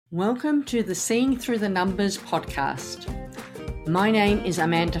Welcome to the Seeing Through the Numbers podcast. My name is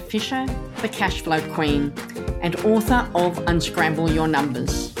Amanda Fisher, the Cashflow Queen, and author of Unscramble Your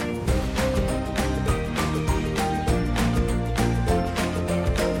Numbers.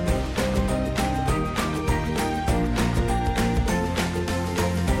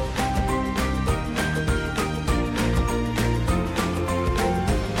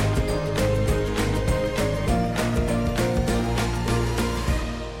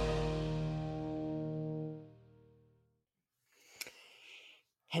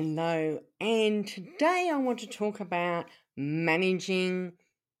 Hello, and today I want to talk about managing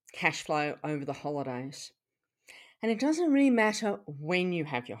cash flow over the holidays. And it doesn't really matter when you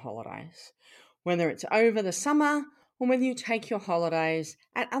have your holidays, whether it's over the summer or whether you take your holidays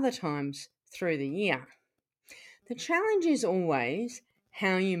at other times through the year. The challenge is always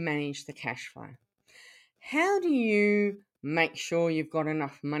how you manage the cash flow. How do you make sure you've got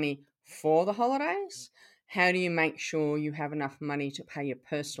enough money for the holidays? How do you make sure you have enough money to pay your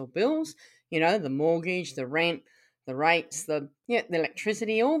personal bills? The mortgage, the rent, the rates, the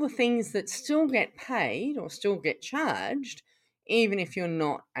electricity, all the things that still get paid or still get charged, even if you're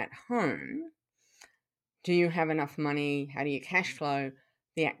not at home. Do you have enough money? How do you cash flow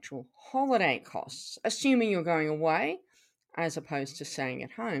the actual holiday costs, assuming you're going away as opposed to staying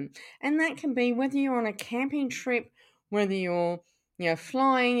at home? And that can be whether you're on a camping trip, whether you're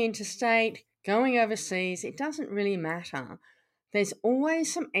flying interstate, going overseas. It doesn't really matter. There's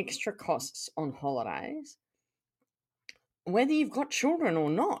always some extra costs on holidays, whether you've got children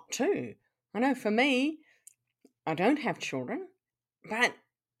or not too. I know for me, I don't have children, but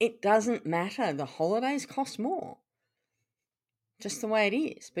it doesn't matter. The holidays cost more. Just the way it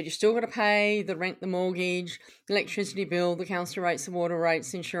is. But you still got to pay the rent, the mortgage, the electricity bill, the council rates, the water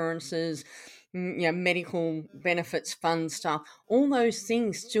rates, insurances, medical benefits, fund stuff. All those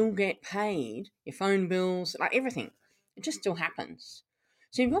things still get paid. Your phone bills, like everything. It just still happens.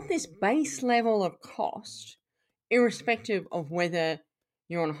 So you've got this base level of cost, irrespective of whether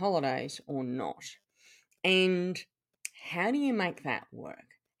you're on holidays or not. And how do you make that work?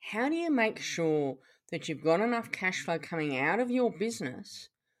 How do you make sure that you've got enough cash flow coming out of your business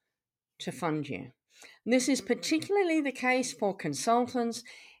to fund you? This is particularly the case for consultants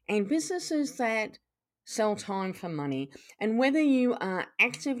and businesses that sell time for money. And whether you are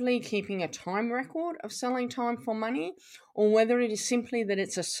actively keeping a time record of selling time for money, or whether it is simply that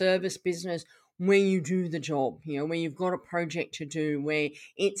it's a service business where you do the job, where you've got a project to do, where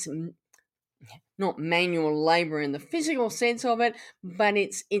it's not manual labor in the physical sense of it, but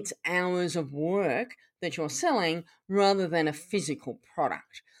it's hours of work that you're selling rather than a physical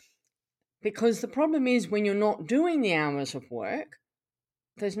product. Because the problem is when you're not doing the hours of work,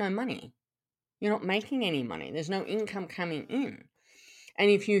 there's no money. You're not making any money. There's no income coming in. And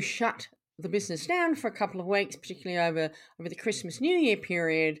if you shut the business down for a couple of weeks, particularly over the Christmas New Year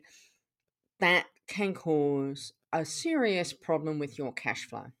period, that can cause a serious problem with your cash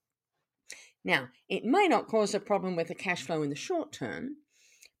flow. Now, it may not cause a problem with the cash flow in the short term,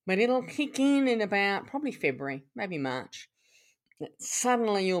 but it'll kick in about probably February, maybe March.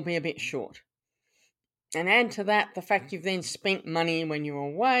 Suddenly you'll be a bit short. And add to that the fact you've then spent money when you're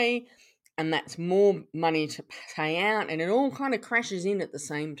away, and that's more money to pay out, and it all kind of crashes in at the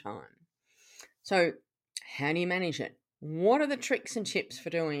same time. So how do you manage it? What are the tricks and tips for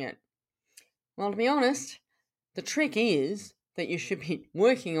doing it? Well, to be honest, the trick is that you should be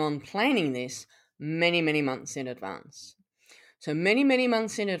working on planning this many, many months in advance. So many, many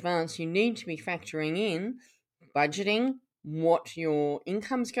months in advance, you need to be factoring in budgeting, what your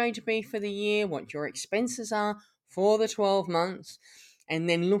income's going to be for the year, what your expenses are for the 12 months, and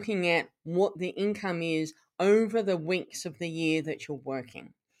then looking at what the income is over the weeks of the year that you're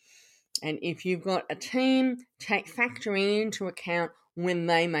working. And if you've got a team, factoring into account when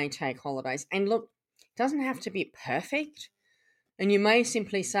they may take holidays. And look, it doesn't have to be perfect. And you may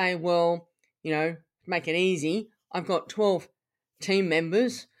simply say, well, make it easy. I've got 12 team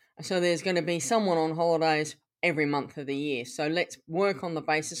members, so there's going to be someone on holidays every month of the year. So let's work on the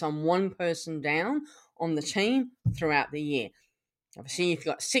basis I'm one person down on the team throughout the year. Obviously, if you've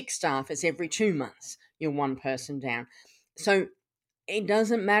got 6 staff, it's every 2 months you're one person down. So it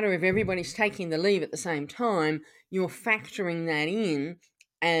doesn't matter if everybody's taking the leave at the same time, you're factoring that in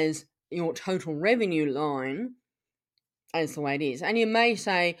as your total revenue line as the way it is. And you may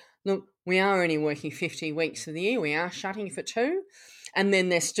say, look, we are only working 50 weeks of the year. We are shutting for 2. And then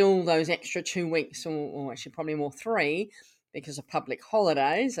there's still those extra 2 weeks, or actually probably more 3, because of public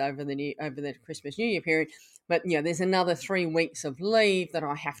holidays over the Christmas New Year period. But there's another 3 weeks of leave that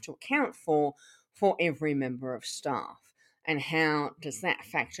I have to account for every member of staff. and how does that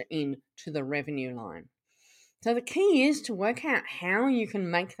factor in to the revenue line. So the key is to work out how you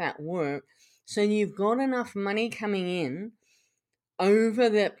can make that work so you've got enough money coming in over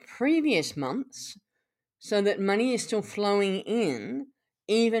the previous months so that money is still flowing in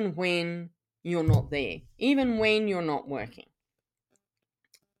even when you're not there, even when you're not working.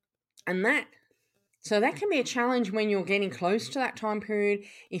 And that can be a challenge when you're getting close to that time period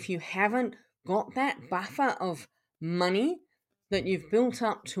if you haven't got that buffer of money that you've built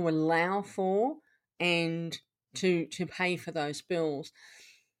up to allow for and to pay for those bills.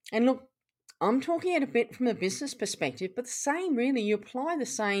 And look, I'm talking it a bit from a business perspective, but the same really, you apply the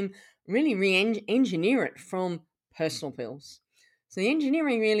same, really re-engineer it from personal bills. So the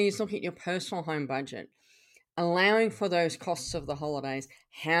engineering really is looking at your personal home budget, allowing for those costs of the holidays.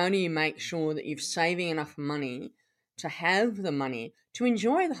 How do you make sure that you're saving enough money to have the money to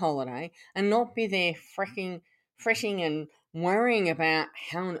enjoy the holiday and not be there fretting and worrying about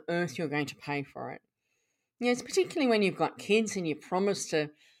how on earth you're going to pay for it? It's particularly when you've got kids and you promise to,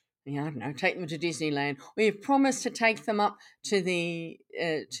 I don't know, take them to Disneyland, or you've promised to take them up to the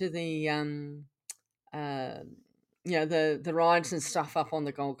the rides and stuff up on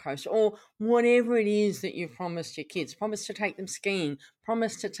the Gold Coast, or whatever it is that you've promised your kids. Promise to take them skiing,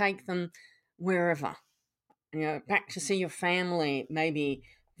 promise to take them wherever, back to see your family, maybe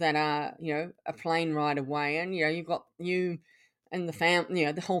that are, a plane ride away, and, you've got you and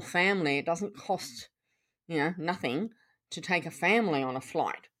the whole family. It doesn't cost, nothing to take a family on a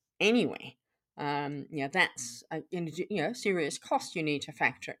flight anyway. That's a serious cost you need to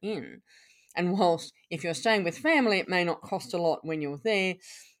factor in. And whilst if you're staying with family, it may not cost a lot when you're there,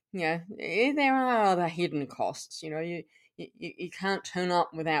 there are other hidden costs. You can't turn up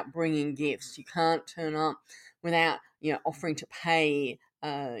without bringing gifts. You can't turn up without, offering to pay,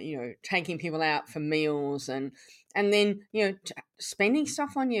 taking people out for meals and then, spending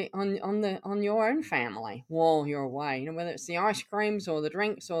stuff on your own family while you're away, whether it's the ice creams or the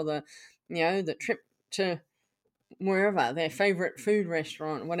drinks or the, the trip to wherever, their favorite food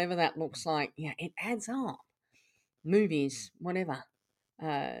restaurant, whatever that looks like. It adds up. Movies, whatever.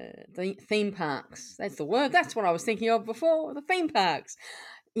 The theme parks. That's the word. That's what I was thinking of before. The theme parks.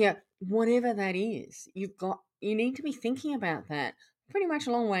 Whatever that is, you need to be thinking about that pretty much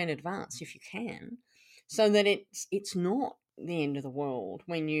a long way in advance if you can, so that it's not the end of the world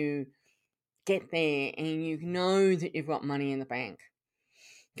when you get there and you know that you've got money in the bank.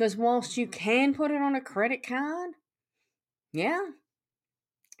 Because whilst you can put it on a credit card,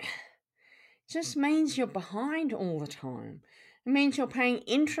 just means you're behind all the time. It means you're paying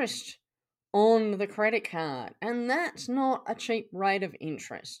interest on the credit card, and that's not a cheap rate of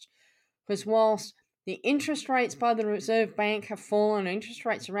interest. Because whilst the interest rates by the Reserve Bank have fallen, interest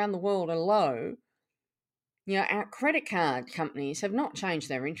rates around the world are low, our credit card companies have not changed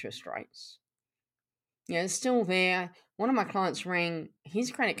their interest rates. It's still there. One of my clients rang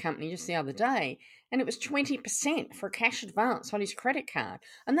his credit company just the other day, and it was 20% for a cash advance on his credit card.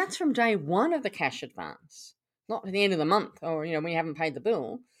 And that's from day one of the cash advance, not at the end of the month or, when you haven't paid the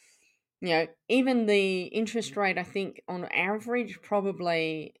bill. Even the interest rate, I think, on average,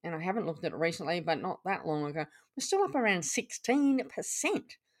 probably, and I haven't looked at it recently, but not that long ago, was still up around 16%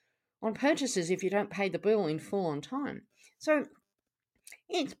 on purchases if you don't pay the bill in full on time. So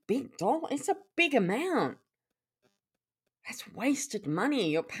it's big dollar. It's a big amount. That's wasted money.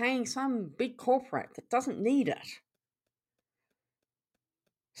 You're paying some big corporate that doesn't need it.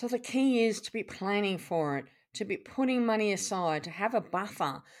 So the key is to be planning for it, to be putting money aside, to have a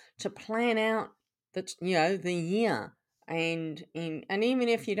buffer, to plan out the year. And even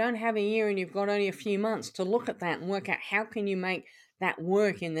if you don't have a year and you've got only a few months, to look at that and work out how can you make that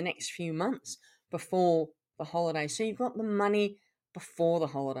work in the next few months before the holiday. So you've got the money before the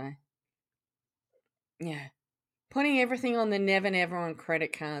holiday. Putting everything on the never on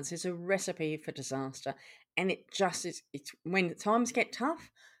credit cards is a recipe for disaster. And it just is, it's when times get tough,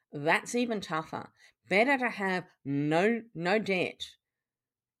 that's even tougher. Better to have no debt.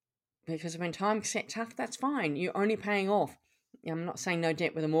 Because when times get tough, that's fine. You're only paying off. I'm not saying no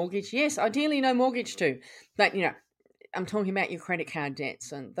debt with a mortgage. Yes, ideally no mortgage too. But, I'm talking about your credit card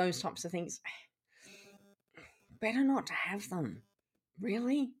debts and those types of things. Better not to have them.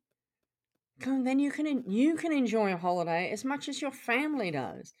 Really? Then you can enjoy a holiday as much as your family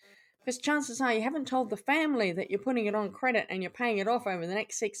does. Because chances are you haven't told the family that you're putting it on credit and you're paying it off over the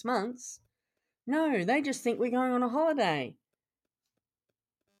next 6 months. No, they just think we're going on a holiday.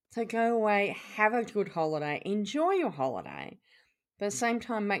 So go away, have a good holiday, enjoy your holiday, but at the same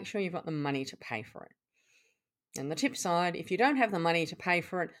time make sure you've got the money to pay for it. And the tip side, if you don't have the money to pay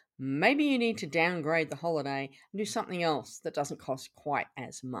for it, maybe you need to downgrade the holiday and do something else that doesn't cost quite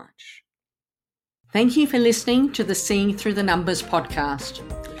as much. Thank you for listening to the Seeing Through the Numbers podcast.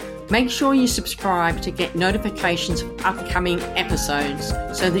 Make sure you subscribe to get notifications of upcoming episodes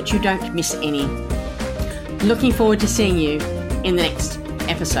so that you don't miss any. Looking forward to seeing you in the next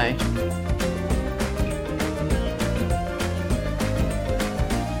episode.